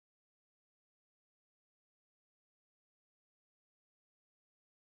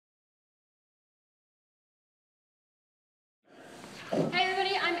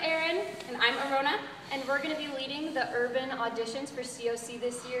and we're going to be leading the urban auditions for COC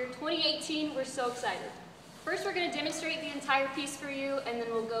this year. 2018, we're so excited. First, we're going to demonstrate the entire piece for you, and then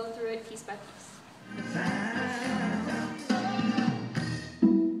we'll go through it piece by piece.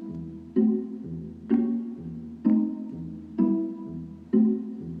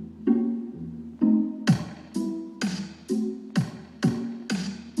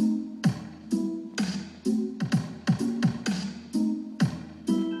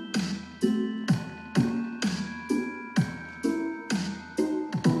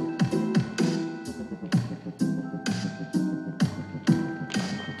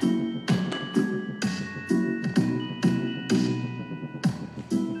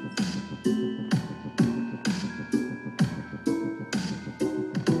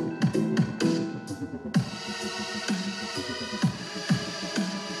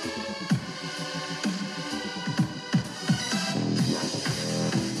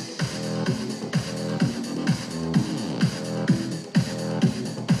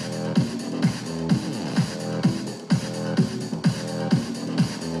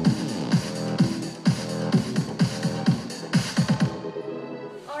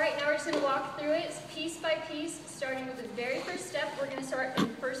 Piece by piece, starting with the very first step. We're going to start in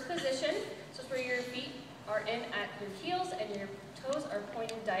first position, so it's where your feet are in at your heels and your toes are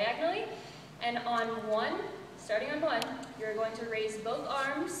pointing diagonally. And on one, starting on one, you're going to raise both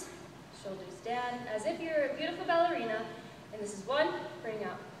arms, shoulders down, as if you're a beautiful ballerina. And this is one, bring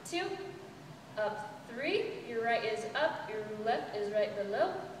out two, up three, your right is up, your left is right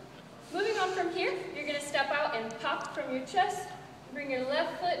below. Moving on from here, you're going to step out and pop from your chest, bring your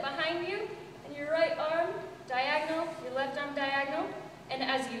left foot behind you, and your right arm diagonal, your left arm diagonal. And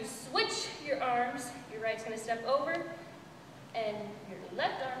as you switch your arms, your right's going to step over, and your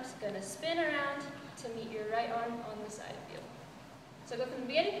left arm's going to spin around to meet your right arm on the side of you. So go from the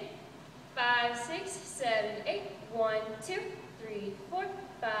beginning. 5, 6, 7, 8. 1, 2, 3, 4,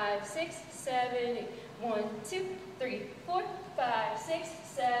 5, 6, 7, 8. 1, 2, 3, 4, 5, 6,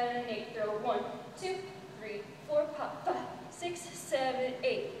 7, 8. Throw 1, 2, 3, 4, pop, 5, 6, 7,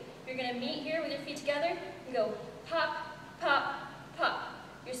 8. You're going to meet here with your feet together and go pop, pop, pop.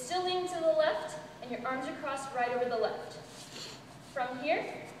 You're still leaning to the left, and your arms are crossed right over the left. From here,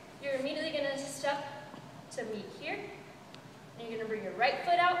 you're immediately going to step to meet here, and you're going to bring your right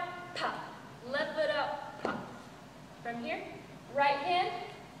foot out, pop. Left foot out, pop. From here, right hand,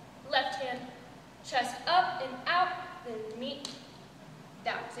 left hand, chest up and out, then meet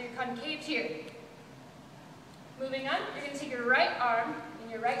down. So you're concaved here. Moving on, you're going to take your right arm and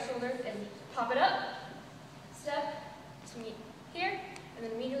your right shoulder and pop it up, step to meet here, and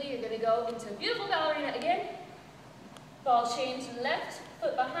then immediately you're going to go into a beautiful ballerina again. Ball change left,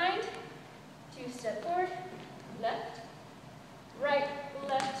 foot behind, 2 step forward, left, right,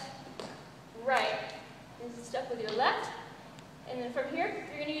 left, right. This is step with your left. And then from here,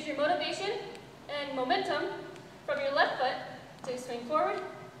 you're going to use your motivation and momentum from your left foot to swing forward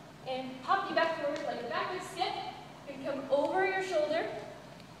and pop you back forward like a backward skip. You can come over your shoulder.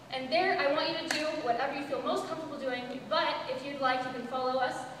 And there, I want you to do whatever you feel most comfortable doing, but if you'd like, you can follow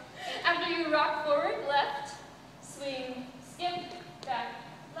us. And after you rock forward, left, swing, skip, back,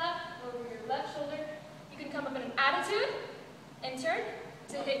 left, over your left shoulder, you can come up in an attitude and turn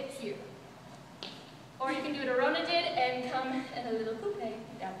to hit Q. Or you can do what Arona did and come in a little coupe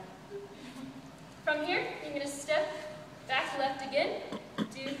down. From here, you're going to step back left again,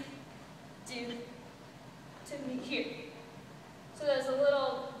 do, to meet here. So there's a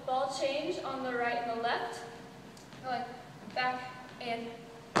little ball change on the right and the left, going back and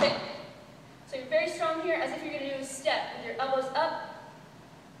hit. So you're very strong here, as if you're going to do a step with your elbows up,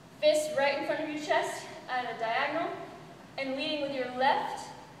 fist right in front of your chest at a diagonal, and leading with your left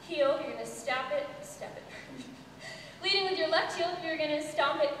heel, you're going to step it. Leading with your left heel, you're going to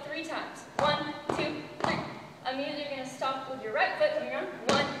stomp it 3 times. 1, 2, 3. Immediately you're going to stomp with your right foot coming around.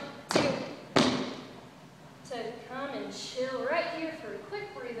 1, 2. To come and chill right here for a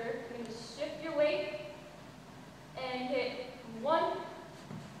quick breather, you're going to shift your weight and hit 1,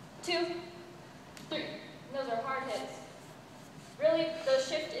 2, 3. And those are hard hits. Really, the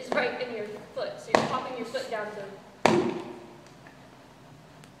shift is right in your foot, so you're popping your foot down to.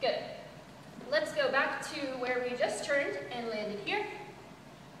 Good. Let's go back to where we just turned and landed here.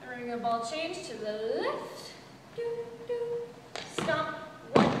 And we're going to ball change to the left. Do, do. Stomp.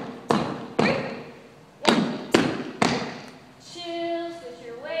 1, 2, 3. 1, 2, 3. Chill, switch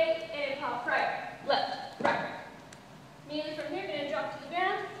your weight, and pop right, left, right. Immediately from here, you're going to drop to the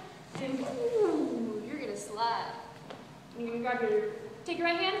ground, and ooh, you're going to slide. You're going to take your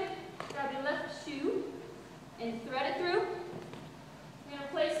right hand, grab your left shoe, and thread it through. You're going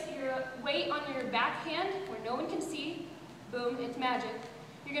to place your weight on your back hand where no one can see. Boom, it's magic.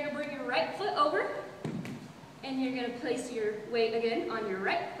 You're going to bring your right foot over, and you're going to place your weight again on your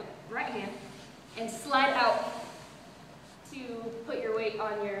right hand, and slide out to put your weight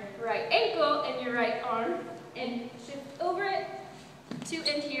on your right ankle and your right arm, and shift over it to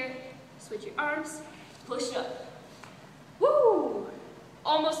end here. Switch your arms, push up. Woo!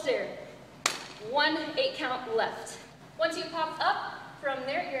 Almost there. 1 8 count left. Once you pop up from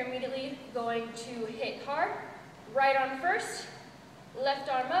there, you're immediately going to hit hard. Right arm first, left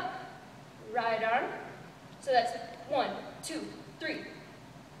arm up, right arm. So that's 1, 2, 3.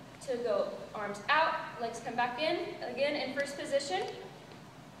 To go arms out, legs come back in, again in first position,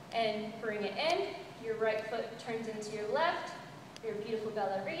 and bring it in. Your right foot turns into your left. You're a beautiful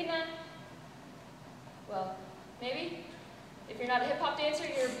ballerina. Well, maybe. If you're not a hip hop dancer,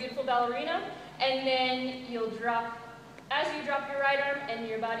 you're a beautiful ballerina. And then you'll drop, as you drop your right arm and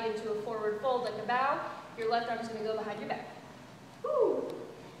your body into a forward fold like a bow, your left arm is going to go behind your back. Woo!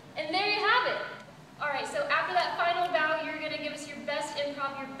 And there you have it. All right, so after that final bow, you're going to give us your best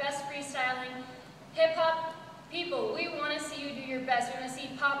improv, your best freestyling. Hip hop people, we want to see you do your best. We want to see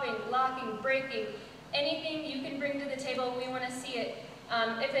popping, locking, breaking, anything you can bring to the table, we want to see it.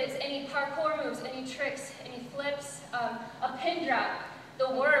 If it's any parkour moves, any tricks, any flips, a pin drop, the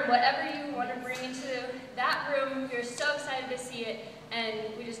worm, whatever you want to bring into that room, we're so excited to see it,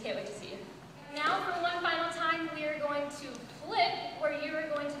 and we just can't wait to see you. Now for one final time, we are going to flip, where you are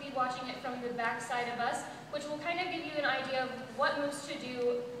going to be watching it from the back side of us, which will kind of give you an idea of what moves to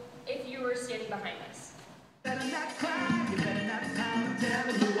do if you were standing behind us. Better not cry, you better not pout, I'm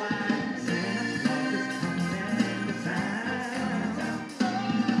telling you why.